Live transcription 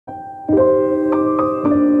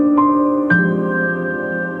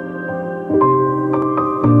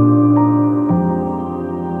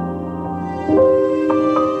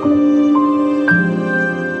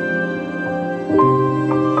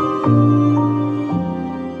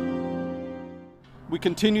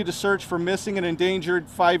continue to search for missing and endangered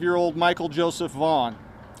 5-year-old Michael Joseph Vaughan.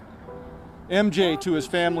 MJ to his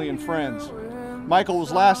family and friends. Michael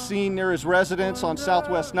was last seen near his residence on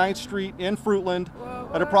Southwest 9th Street in Fruitland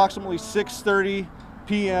at approximately 6:30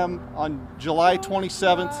 p.m. on July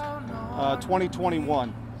 27th,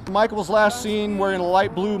 2021. Michael was last seen wearing a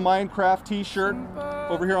light blue Minecraft t-shirt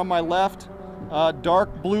over here on my left,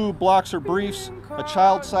 dark blue boxer briefs, a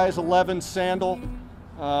child size 11 sandal,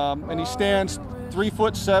 and he stands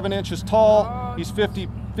 3'7" tall. He's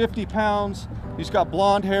 50 pounds. He's got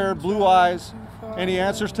blonde hair, blue eyes, and he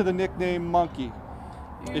answers to the nickname Monkey.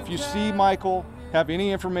 If you see Michael, have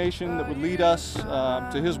any information that would lead us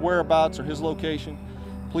to his whereabouts or his location,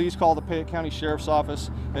 please call the Payette County Sheriff's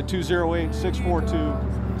Office at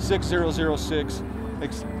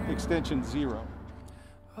 208-642-6006, extension 0.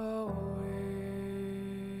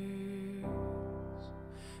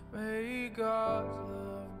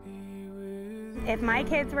 If my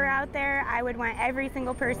kids were out there, I would want every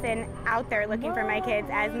single person out there looking for my kids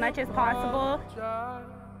as much as possible.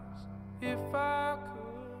 If I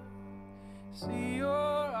could see your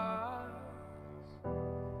eyes,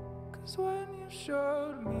 'cause when you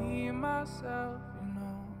showed me myself, you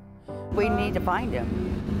know, we need to find him.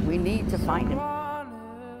 We need to find him.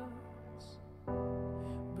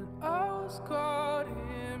 But I was caught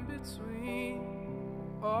in between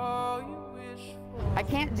all you wish for. I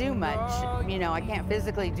can't do much, you know, I can't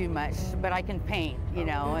physically do much, but I can paint, you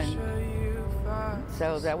know, and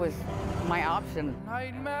so that was my option.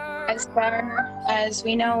 As far as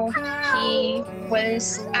we know, he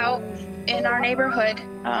was out in our neighborhood.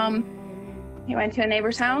 He went to a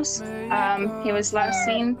neighbor's house. He was last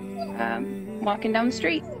seen walking down the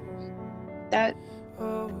street.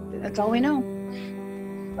 That's all we know.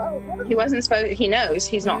 He wasn't supposed. He knows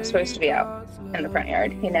he's not supposed to be out in the front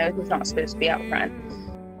yard. He knows he's not supposed to be out front.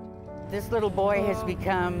 This little boy has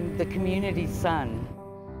become the community's son.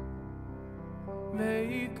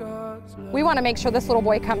 We want to make sure this little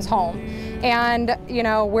boy comes home, and you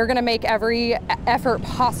know, we're going to make every effort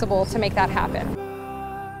possible to make that happen.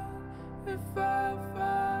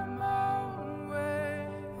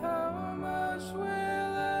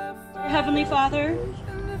 Heavenly Father,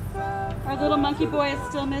 our little monkey boy is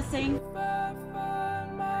still missing.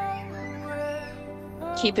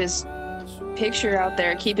 Keep his picture out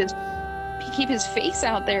there. Keep his face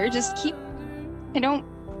out there. Just keep. I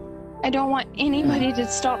don't want anybody to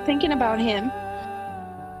stop thinking about him.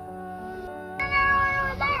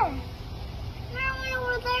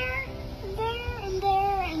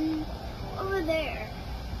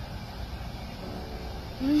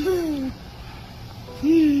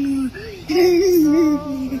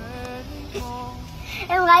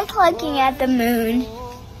 I like looking at the moon.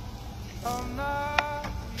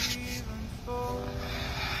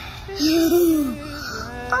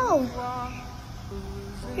 Oh,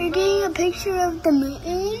 you're getting a picture of the moon?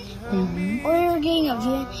 Mm-hmm. Or you're getting a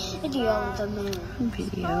video of the moon?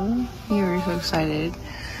 Video? You were so excited.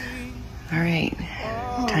 All right,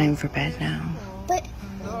 time for bed now. But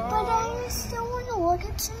I still want to look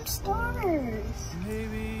at some stars.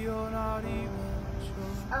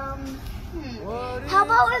 How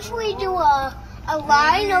about if we do a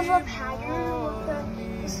line of a pattern with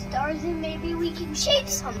the stars, and maybe we can shape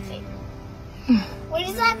something? What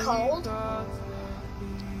is that called?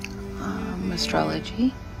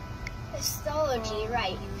 Astrology. Astrology,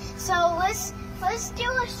 right. So let's do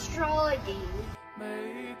astrology.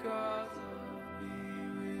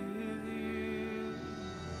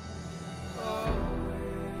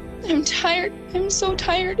 I'm tired. I'm so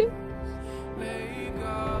tired.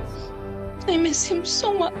 I miss him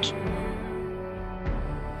so much.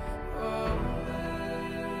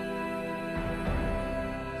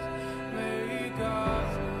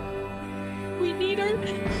 We need her.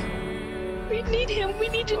 We need him. We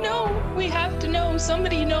need to know. We have to know.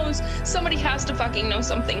 Somebody knows. Somebody has to fucking know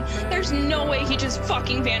something. There's no way he just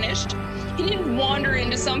fucking vanished. He didn't wander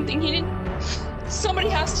into something. He didn't. Somebody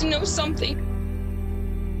has to know something.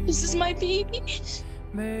 This is my baby.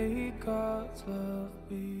 May God's love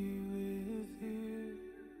be with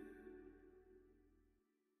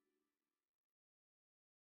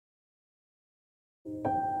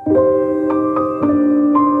you.